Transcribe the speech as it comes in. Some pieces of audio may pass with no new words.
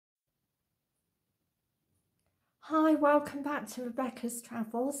Hi, welcome back to Rebecca's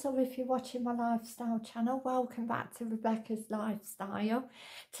Travels. So if you're watching my lifestyle channel, welcome back to Rebecca's Lifestyle.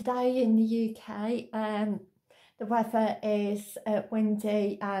 Today in the UK, the weather is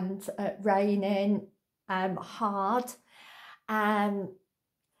windy and raining hard. I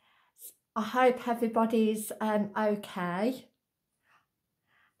hope everybody's okay,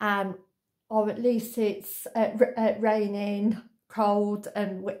 or at least it's raining, cold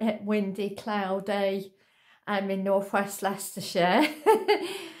and windy, cloudy. In northwest Leicestershire.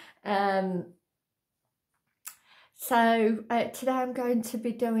 So today I'm going to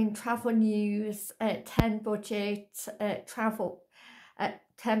be doing travel news, 10 budget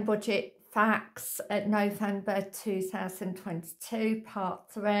 10 budget facts at November 2022, part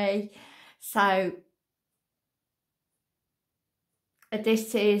 3. So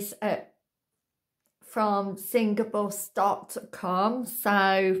this is from singabus.com.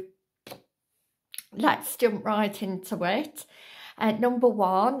 So let's jump right into it. Number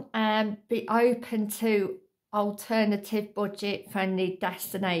 1, be open to alternative budget-friendly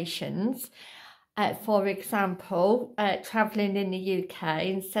destinations. For example, travelling in the UK,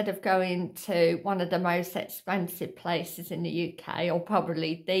 instead of going to one of the most expensive places in the UK, or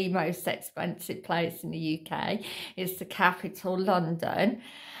probably the most expensive place in the UK, is the capital, London,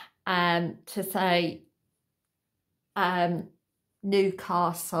 to say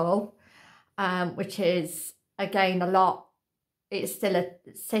Newcastle, which is again it's still a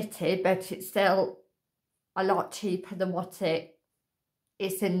city, but it's still a lot cheaper than what it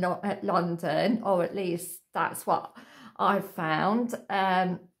is in London, or at least that's what I've found,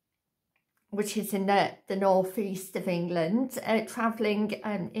 which is in the northeast of England. Travelling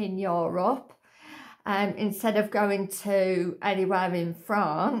in Europe, instead of going to anywhere in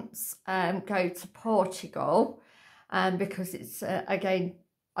France, go to Portugal, because it's again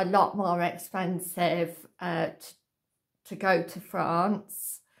a lot more expensive to go to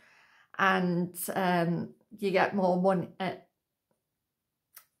France, and you get more money,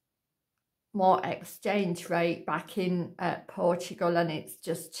 more exchange rate back in Portugal, and it's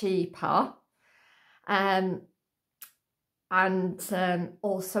just cheaper. And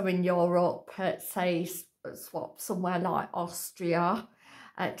also in Europe, say swap somewhere like Austria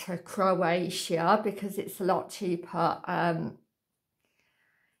to Croatia, because it's a lot cheaper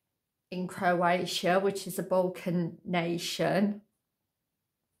in Croatia, which is a Balkan nation.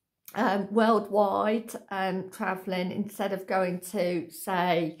 Worldwide, travelling, instead of going to,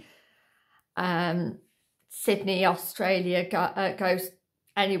 say, Sydney, Australia, goes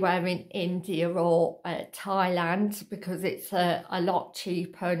anywhere in India or Thailand, because it's a lot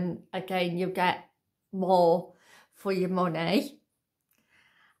cheaper, and again you get more for your money.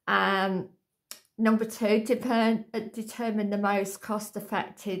 Number 2, determine the most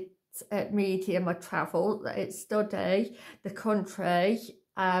cost-effective medium of travel. Study the country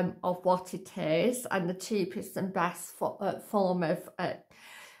of what it is, and the cheapest and best form of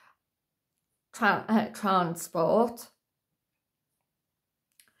transport,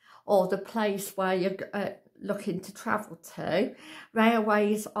 or the place where you're looking to travel to.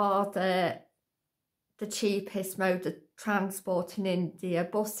 Railways are the cheapest mode of transport in India.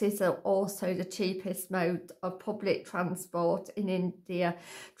 Buses are also the cheapest mode of public transport in India,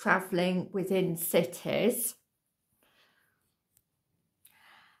 travelling within cities.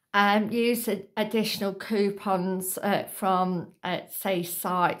 Use additional coupons from, say,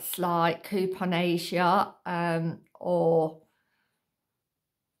 sites like Coupon Asia, or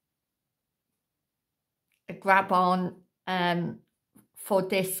grab on for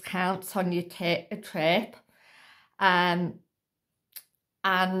discounts on your trip, and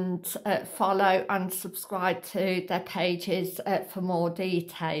follow and subscribe to their pages for more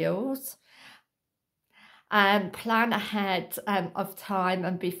details. Plan ahead of time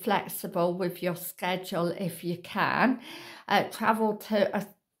and be flexible with your schedule if you can. Travel to a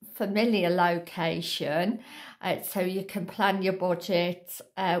familiar location, so you can plan your budget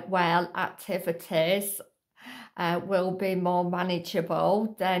well. Activities will be more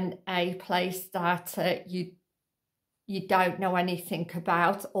manageable than a place that you don't know anything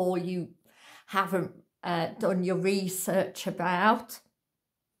about, or you haven't done your research about.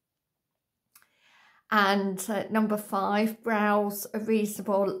 And number 5, browse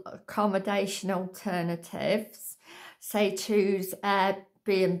reasonable accommodation alternatives. Say choose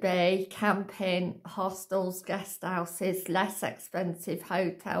Airbnb, camping, hostels, guest houses, less expensive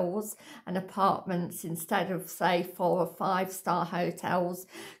hotels and apartments, instead of, say, 4 or 5-star hotels,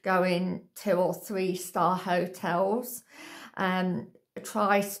 going 2 or 3-star hotels.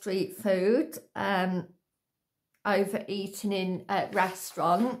 Try street food, overeating in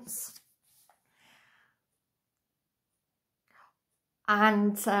restaurants.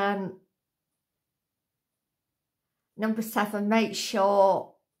 And number 7, make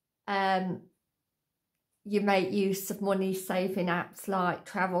sure you make use of money saving apps like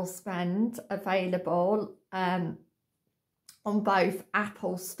Travel Spend, available on both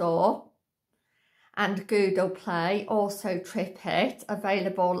Apple Store and Google Play. Also TripIt,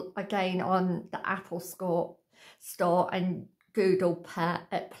 available again on the Apple Store and Google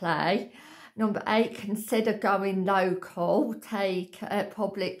Play. Number 8, consider going local. Take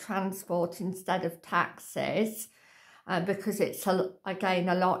public transport instead of taxis, because it's again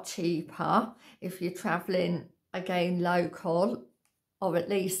a lot cheaper if you're travelling again local, or at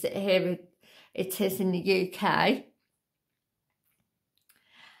least here it is in the UK.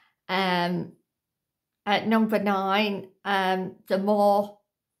 At number 9, the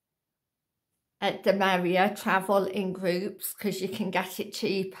merrier. Travel in groups, because you can get it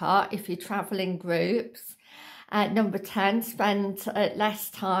cheaper if you travel in groups. Number 10, spend less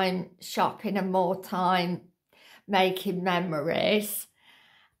time shopping and more time making memories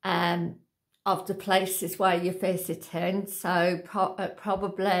of the places where you're visiting. So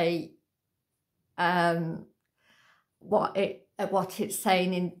probably what it's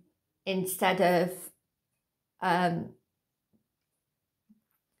saying instead of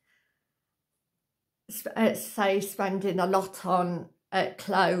say spending a lot on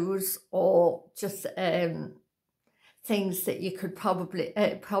clothes, or just things that you could probably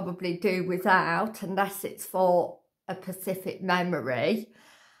do without, unless it's for a specific memory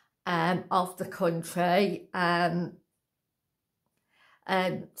of the country.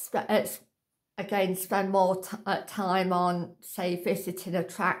 Again, spend more time on, say, visiting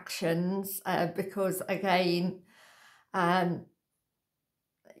attractions, because again,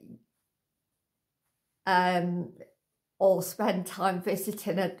 or spend time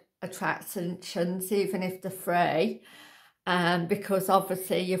visiting attractions, even if they're free, because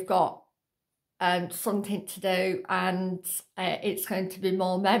obviously you've got something to do, and it's going to be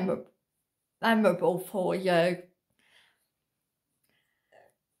more memorable for you,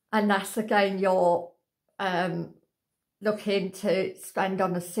 unless again you're looking to spend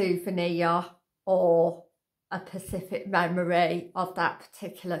on a souvenir or a specific memory of that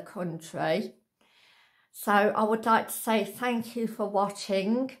particular country. So I would like to say thank you for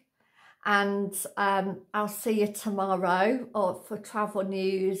watching, and I'll see you tomorrow for travel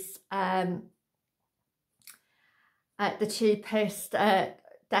news at the cheapest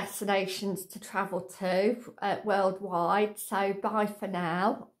destinations to travel to worldwide. So bye for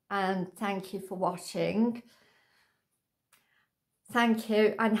now, and thank you for watching. Thank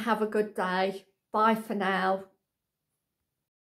you, and have a good day. Bye for now.